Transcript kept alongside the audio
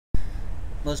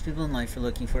Most people in life are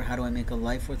looking for how do I make a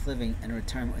life worth living and a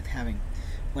retirement worth having.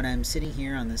 When I'm sitting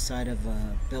here on the side of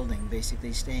a building,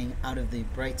 basically staying out of the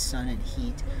bright sun and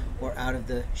heat or out of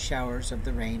the showers of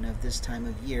the rain of this time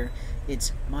of year,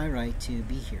 it's my right to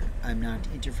be here. I'm not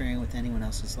interfering with anyone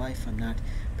else's life. I'm not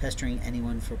pestering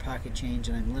anyone for pocket change,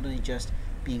 and I'm literally just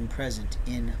being present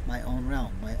in my own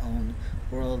realm, my own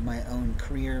world, my own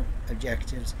career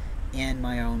objectives, and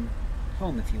my own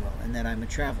home, if you will, and that I'm a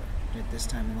traveler at this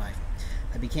time in life.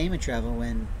 I became a traveler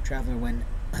when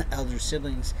elder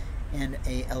siblings and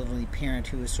a elderly parent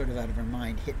who was sort of out of her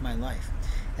mind hit my life.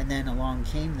 And then along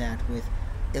came that with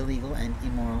illegal and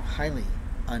immoral, highly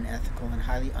unethical and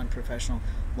highly unprofessional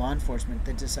law enforcement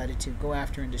that decided to go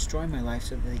after and destroy my life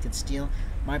so that they could steal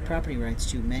my property rights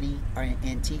to many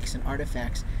antiques and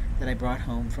artifacts that I brought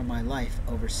home from my life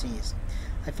overseas.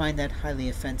 I find that highly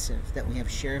offensive, that we have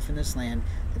sheriffs in this land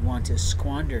that want to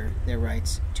squander their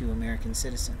rights to American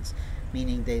citizens,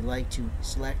 meaning they like to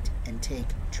select and take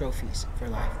trophies for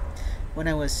life. When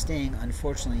I was staying,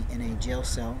 unfortunately, in a jail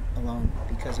cell alone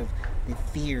because of the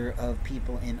fear of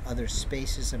people in other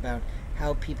spaces about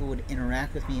how people would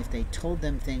interact with me if they told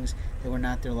them things that were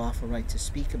not their lawful right to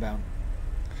speak about,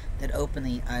 that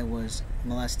openly I was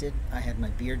molested, I had my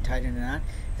beard tied in a knot,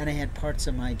 and I had parts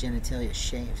of my genitalia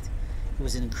shaved. It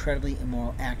was an incredibly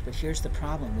immoral act, but here's the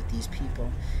problem with these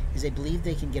people, is they believe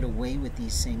they can get away with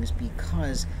these things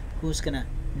because who's going to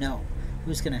know?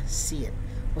 Who's going to see it?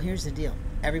 Well, here's the deal.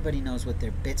 Everybody knows what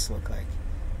their bits look like.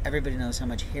 Everybody knows how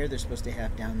much hair they're supposed to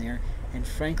have down there, and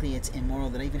frankly, it's immoral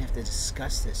that I even have to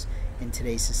discuss this in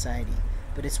today's society.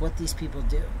 But it's what these people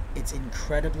do. It's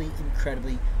incredibly,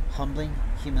 incredibly humbling,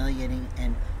 humiliating,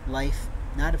 and life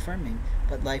not affirming,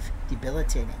 but life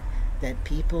debilitating, that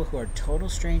people who are total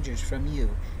strangers from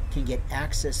you can get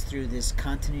access through this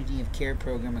continuity of care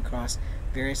program across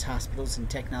various hospitals and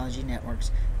technology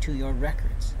networks to your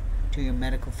records, to your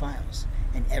medical files.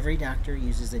 And every doctor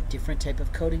uses a different type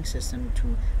of coding system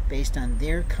based on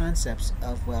their concepts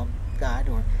of, well, God,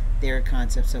 or their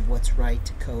concepts of what's right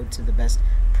to code to the best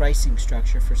pricing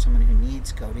structure for someone who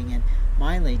needs coding. And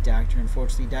my late doctor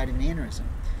unfortunately died of an aneurysm.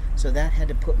 So that had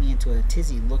to put me into a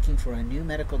tizzy looking for a new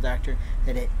medical doctor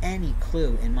that had any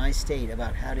clue in my state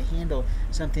about how to handle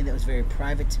something that was very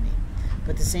private to me.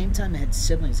 But at the same time, I had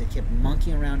siblings that kept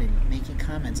monkeying around and making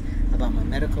comments about my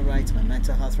medical rights, my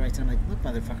mental health rights. And I'm like, look,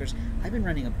 motherfuckers, I've been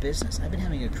running a business. I've been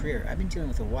having a career. I've been dealing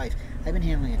with a wife. I've been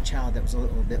handling a child that was a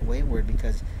little bit wayward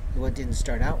because it didn't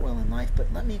start out well in life.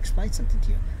 But let me explain something to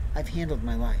you. I've handled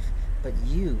my life. But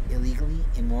you illegally,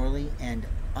 immorally, and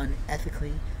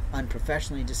unethically,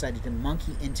 unprofessionally decided to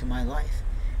monkey into my life.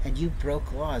 And you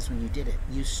broke laws when you did it.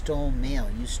 You stole mail.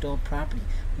 You stole property.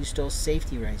 You stole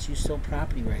safety rights. You stole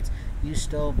property rights. You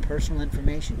stole personal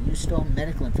information. You stole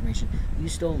medical information. You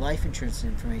stole life insurance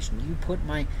information. You put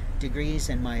my degrees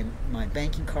and my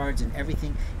banking cards and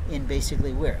everything in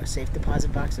basically where? A safe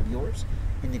deposit box of yours?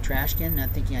 In the trash can,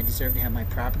 not thinking I deserve to have my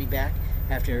property back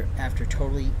after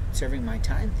totally serving my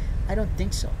time? I don't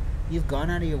think so. You've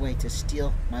gone out of your way to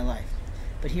steal my life.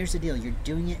 But here's the deal. You're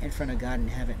doing it in front of God in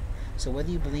heaven. So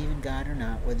whether you believe in God or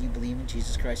not, whether you believe in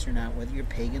Jesus Christ or not, whether you're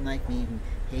pagan like me who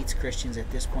hates Christians at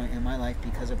this point in my life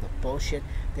because of the bullshit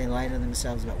they lie to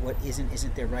themselves about what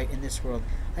isn't their right in this world,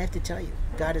 I have to tell you,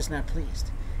 God is not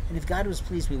pleased. And if God was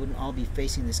pleased, we wouldn't all be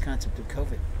facing this concept of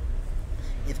COVID.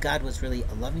 If God was really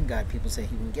a loving God, people say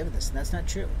he wouldn't give it this. And that's not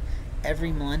true.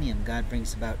 Every millennium, God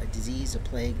brings about a disease, a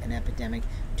plague, an epidemic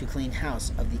to clean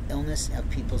house of the illness of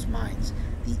people's minds,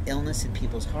 the illness in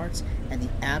people's hearts, and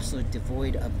the absolute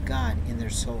devoid of God in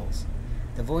their souls.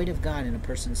 The void of God in a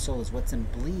person's soul is what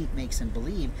makes them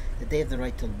believe that they have the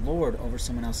right to lord over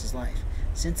someone else's life.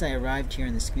 Since I arrived here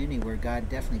in this community where God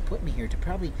definitely put me here to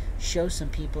probably show some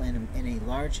people in a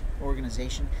large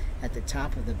organization at the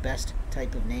top of the best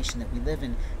type of nation that we live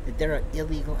in, that there are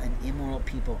illegal and immoral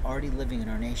people already living in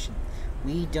our nation.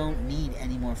 We don't need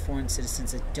any more foreign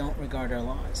citizens that don't regard our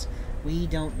laws. We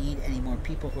don't need any more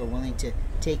people who are willing to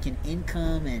take an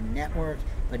income and network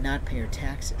but not pay our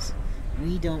taxes.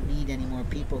 We don't need any more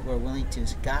people who are willing to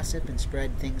gossip and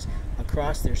spread things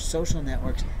across their social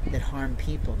networks that harm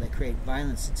people, that create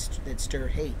violence, that stir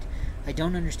hate. I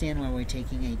don't understand why we're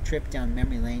taking a trip down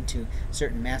memory lane to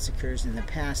certain massacres in the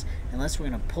past unless we're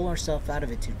going to pull ourselves out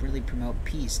of it to really promote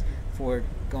peace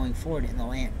going forward in the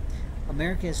land.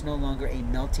 America is no longer a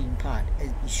melting pot.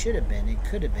 It should have been, it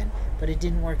could have been, but it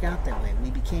didn't work out that way. We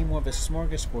became more of a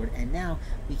smorgasbord, and now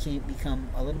we can become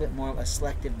a little bit more of a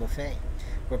selective buffet,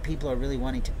 where people are really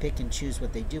wanting to pick and choose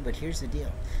what they do. But here's the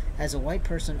deal. As a white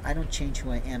person, I don't change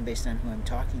who I am based on who I'm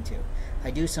talking to.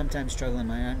 I do sometimes struggle in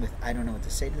my mind with, I don't know what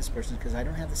to say to this person because I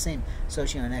don't have the same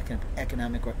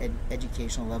socioeconomic or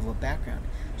educational level of background.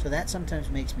 So that sometimes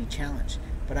makes me challenged.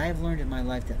 But I have learned in my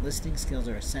life that listening skills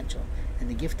are essential, and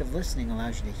the gift of listening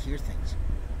allows you to hear things.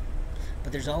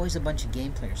 But there's always a bunch of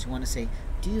game players who want to say,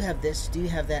 do you have this? Do you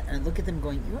have that? And I look at them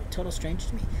going, you're a total stranger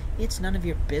to me. It's none of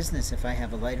your business if I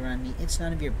have a lighter on me. It's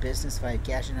none of your business if I have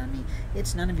gadget on me.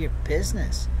 It's none of your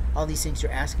business. All these things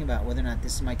you're asking about, whether or not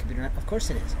this is my computer or not. Of course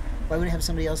it is. Why would I have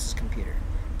somebody else's computer?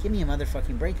 Give me a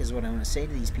motherfucking break is what I want to say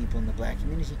to these people in the black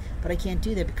community. But I can't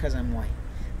do that because I'm white.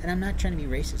 And I'm not trying to be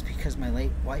racist because my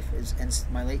late wife and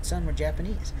my late son were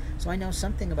Japanese. So I know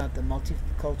something about the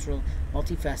multicultural,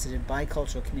 multifaceted,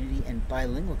 bicultural community and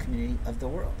bilingual community of the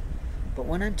world. But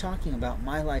when I'm talking about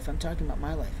my life, I'm talking about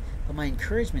my life. But my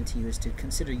encouragement to you is to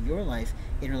consider your life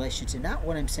in relation to not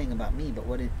what I'm saying about me, but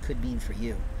what it could mean for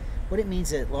you. What it means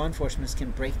that law enforcement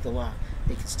can break the law.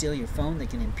 They can steal your phone. They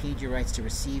can impede your rights to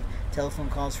receive telephone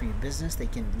calls for your business. They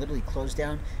can literally close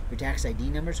down your tax ID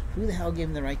numbers. Who the hell gave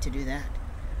them the right to do that?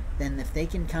 Then if they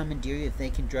can commandeer you, if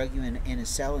they can drug you in a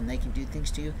cell and they can do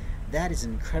things to you, that is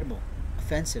an incredible,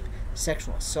 offensive,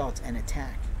 sexual assault and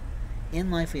attack. In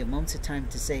life, we have moments of time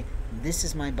to say, this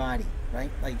is my body,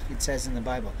 right? Like it says in the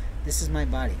Bible, this is my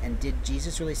body. And did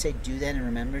Jesus really say, do that in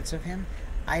remembrance of him?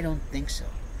 I don't think so.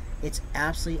 It's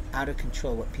absolutely out of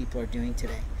control what people are doing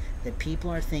today. That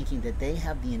people are thinking that they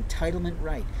have the entitlement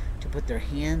right to put their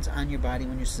hands on your body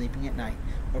when you're sleeping at night,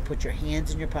 or put your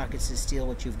hands in your pockets to steal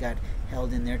what you've got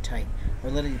held in there tight,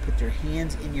 or literally put their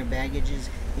hands in your baggages,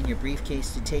 in your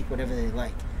briefcase to take whatever they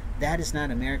like. That is not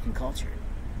American culture.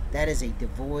 That is a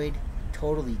devoid,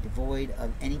 totally devoid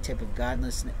of any type of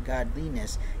godliness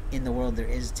in the world there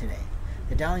is today.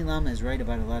 The Dalai Lama is right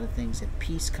about a lot of things, that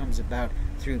peace comes about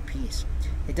through peace.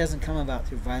 It doesn't come about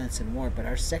through violence and war, but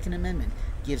our Second Amendment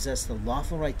gives us the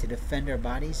lawful right to defend our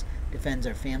bodies, defend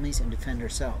our families, and defend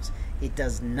ourselves. It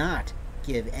does not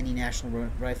give any National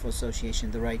Rifle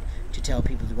Association the right to tell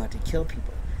people to go out to kill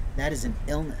people. That is an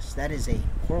illness. That is a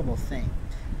horrible thing.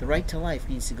 The right to life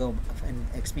needs to go and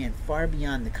expand far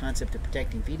beyond the concept of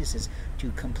protecting fetuses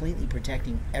to completely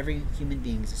protecting every human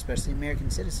being, especially American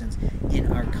citizens,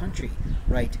 in our country,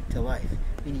 right to life.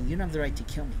 Meaning you don't have the right to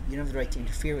kill me. You don't have the right to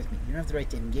interfere with me. You don't have the right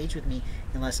to engage with me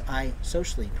unless I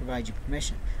socially provide you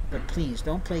permission. But please,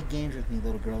 don't play games with me,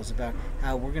 little girls, about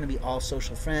how we're going to be all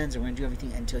social friends and we're going to do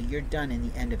everything until you're done in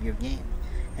the end of your game.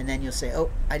 And then you'll say,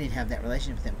 oh, I didn't have that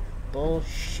relationship with him.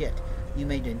 Bullshit. You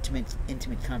made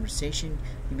intimate conversation,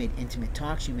 you made intimate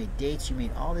talks, you made dates, you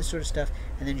made all this sort of stuff,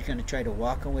 and then you're going to try to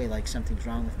walk away like something's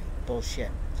wrong with me. Bullshit.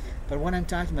 But what I'm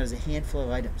talking about is a handful of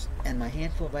items. And my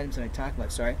handful of items that I talk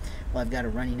about, well, I've got a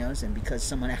runny nose, and because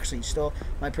someone actually stole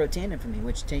my Protandim from me,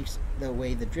 which takes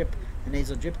away the drip, the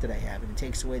nasal drip that I have, and it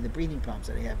takes away the breathing problems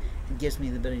that I have, and gives me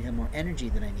the ability to have more energy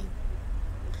that I need.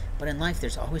 But in life,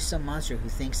 there's always some monster who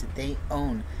thinks that they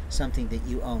own something that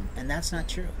you own, and that's not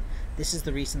true. This is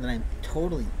the reason that I'm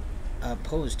totally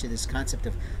opposed to this concept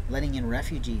of letting in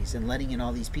refugees and letting in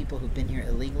all these people who've been here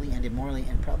illegally and immorally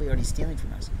and probably already stealing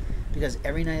from us. Because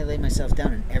every night I lay myself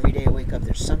down and every day I wake up,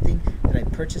 there's something that I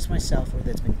purchased myself or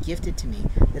that's been gifted to me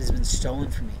that has been stolen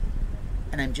from me.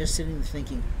 And I'm just sitting there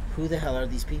thinking, who the hell are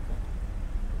these people?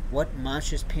 What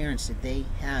monstrous parents did they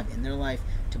have in their life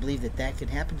to believe that that could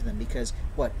happen to them? Because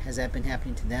what, has that been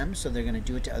happening to them, so they're going to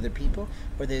do it to other people?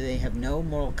 Or do they have no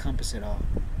moral compass at all?